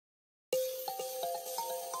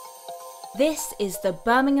This is the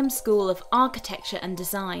Birmingham School of Architecture and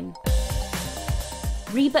Design.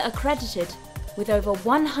 RIBA accredited with over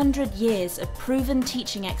 100 years of proven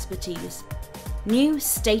teaching expertise, new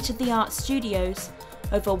state-of-the-art studios,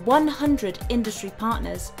 over 100 industry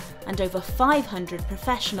partners and over 500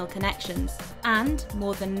 professional connections. And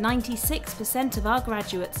more than 96% of our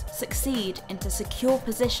graduates succeed into secure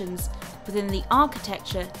positions within the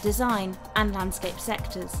architecture, design and landscape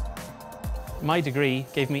sectors. My degree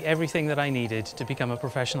gave me everything that I needed to become a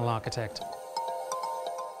professional architect.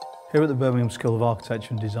 Here at the Birmingham School of Architecture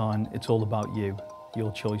and Design, it's all about you,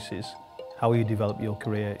 your choices, how you develop your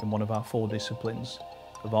career in one of our 4 disciplines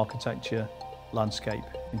of architecture, landscape,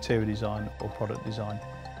 interior design or product design.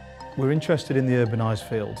 We're interested in the urbanised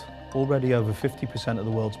field. Already over 50% of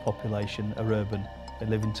the world's population are urban. They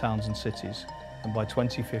live in towns and cities, and by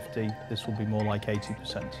 2050 this will be more like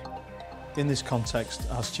 80%. In this context,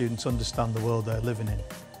 our students understand the world they're living in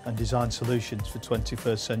and design solutions for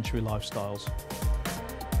 21st century lifestyles.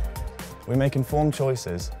 We make informed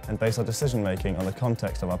choices and base our decision-making on the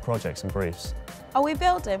context of our projects and briefs. Are we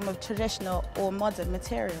building with traditional or modern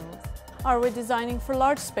materials? Are we designing for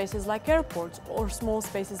large spaces like airports or small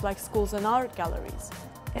spaces like schools and art galleries?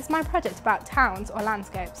 Is my project about towns or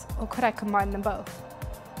landscapes, or could I combine them both?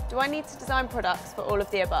 Do I need to design products for all of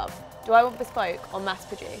the above? Do I want bespoke or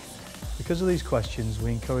mass-produced? Because of these questions,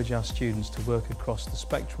 we encourage our students to work across the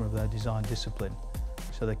spectrum of their design discipline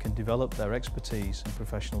so they can develop their expertise and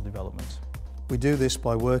professional development. We do this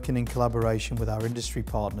by working in collaboration with our industry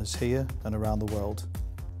partners here and around the world.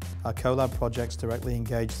 Our collab projects directly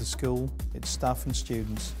engage the school, its staff and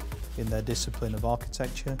students in their discipline of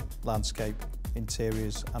architecture, landscape,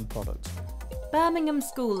 interiors and product. Birmingham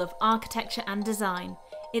School of Architecture and Design.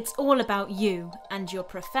 It's all about you and your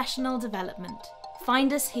professional development.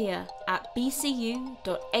 Find us here at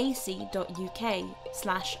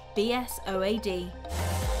bcu.ac.uk/BSOAD.